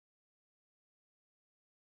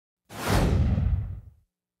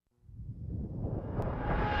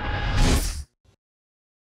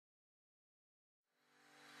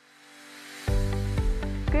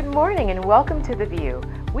morning and welcome to The View.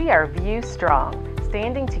 We are View Strong,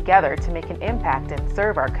 standing together to make an impact and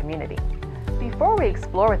serve our community. Before we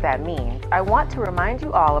explore what that means, I want to remind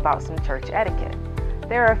you all about some church etiquette.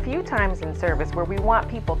 There are a few times in service where we want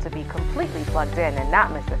people to be completely plugged in and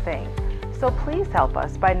not miss a thing. So please help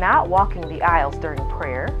us by not walking the aisles during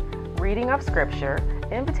prayer, reading of scripture,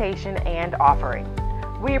 invitation, and offering.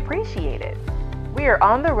 We appreciate it. We are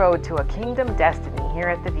on the road to a kingdom destiny here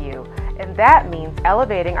at The View, and that means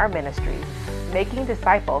elevating our ministries, making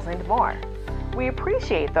disciples, and more. We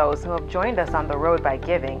appreciate those who have joined us on the road by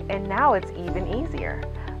giving, and now it's even easier.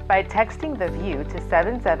 By texting The View to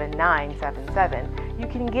 77977, you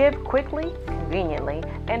can give quickly, conveniently,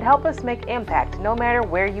 and help us make impact no matter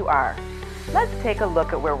where you are. Let's take a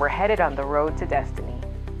look at where we're headed on the road to destiny.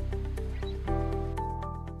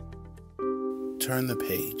 Turn the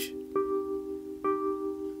page.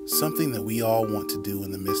 Something that we all want to do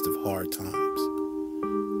in the midst of hard times.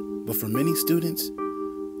 But for many students,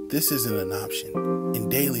 this isn't an option,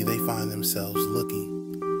 and daily they find themselves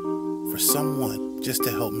looking for someone just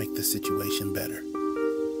to help make the situation better.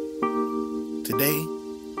 Today,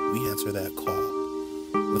 we answer that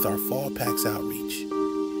call with our Fall Packs outreach.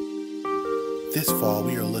 This fall,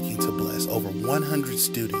 we are looking to bless over 100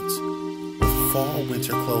 students with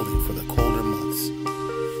fall/winter clothing for the colder months,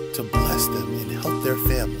 to bless them and help their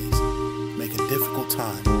families make a difficult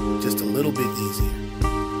time just a little bit easier.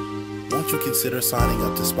 Won't you consider signing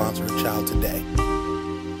up to sponsor a child today?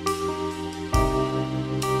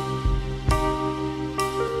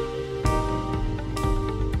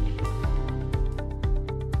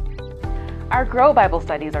 Our Grow Bible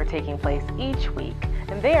studies are taking place each week,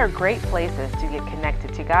 and they are great places to get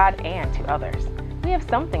connected to God and to others. We have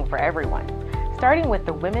something for everyone, starting with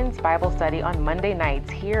the Women's Bible Study on Monday nights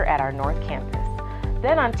here at our North Campus.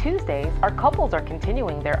 Then on Tuesdays, our couples are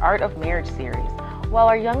continuing their Art of Marriage series, while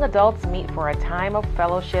our young adults meet for a time of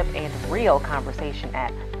fellowship and real conversation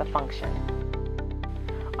at The Function.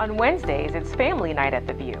 On Wednesdays, it's Family Night at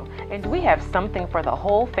The View, and we have something for the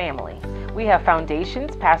whole family. We have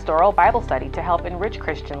Foundations Pastoral Bible Study to help enrich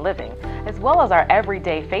Christian living, as well as our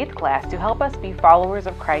Everyday Faith class to help us be followers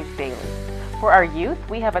of Christ daily. For our youth,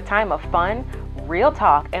 we have a time of fun, real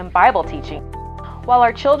talk, and Bible teaching, while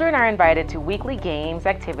our children are invited to weekly games,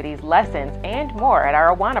 activities, lessons, and more at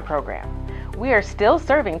our Awana program. We are still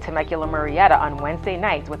serving Temecula Murrieta on Wednesday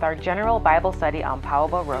nights with our General Bible Study on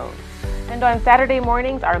Pauba Road. And on Saturday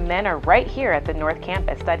mornings, our men are right here at the North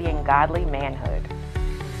Campus studying godly manhood.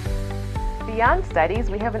 Beyond studies,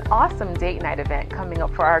 we have an awesome date night event coming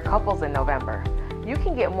up for our couples in November. You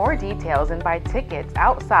can get more details and buy tickets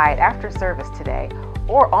outside after service today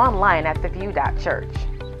or online at TheView.Church.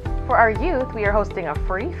 For our youth, we are hosting a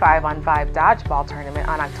free 5-on-5 dodgeball tournament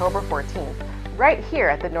on October 14th, right here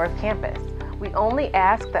at the North Campus. We only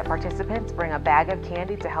ask that participants bring a bag of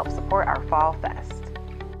candy to help support our Fall Fest.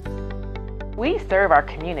 We serve our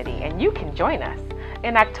community, and you can join us.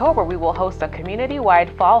 In October, we will host a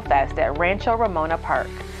community-wide Fall Fest at Rancho Ramona Park.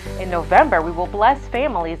 In November, we will bless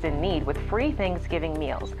families in need with free Thanksgiving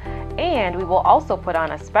meals. And we will also put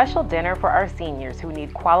on a special dinner for our seniors who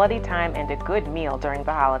need quality time and a good meal during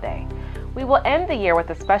the holiday. We will end the year with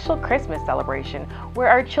a special Christmas celebration where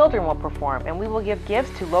our children will perform, and we will give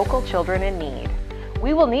gifts to local children in need.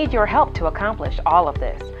 We will need your help to accomplish all of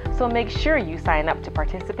this, so make sure you sign up to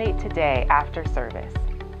participate today after service.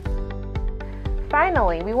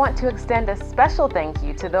 Finally, we want to extend a special thank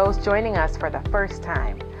you to those joining us for the first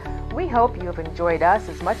time. We hope you have enjoyed us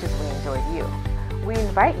as much as we enjoyed you. We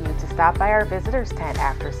invite you to stop by our visitors tent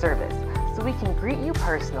after service so we can greet you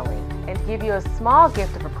personally and give you a small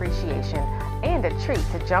gift of appreciation and a treat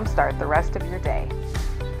to jumpstart the rest of your day.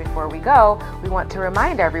 Before we go, we want to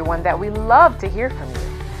remind everyone that we love to hear from you.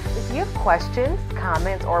 If you have questions,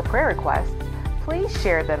 comments, or prayer requests, please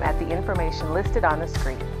share them at the information listed on the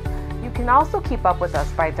screen. You can also keep up with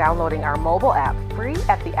us by downloading our mobile app free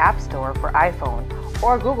at the App Store for iPhone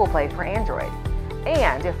or Google Play for Android.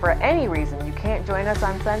 And if for any reason you can't join us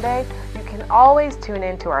on Sunday, you can always tune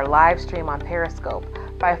in to our live stream on Periscope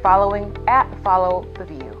by following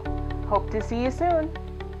 @FollowTheView. Hope to see you soon.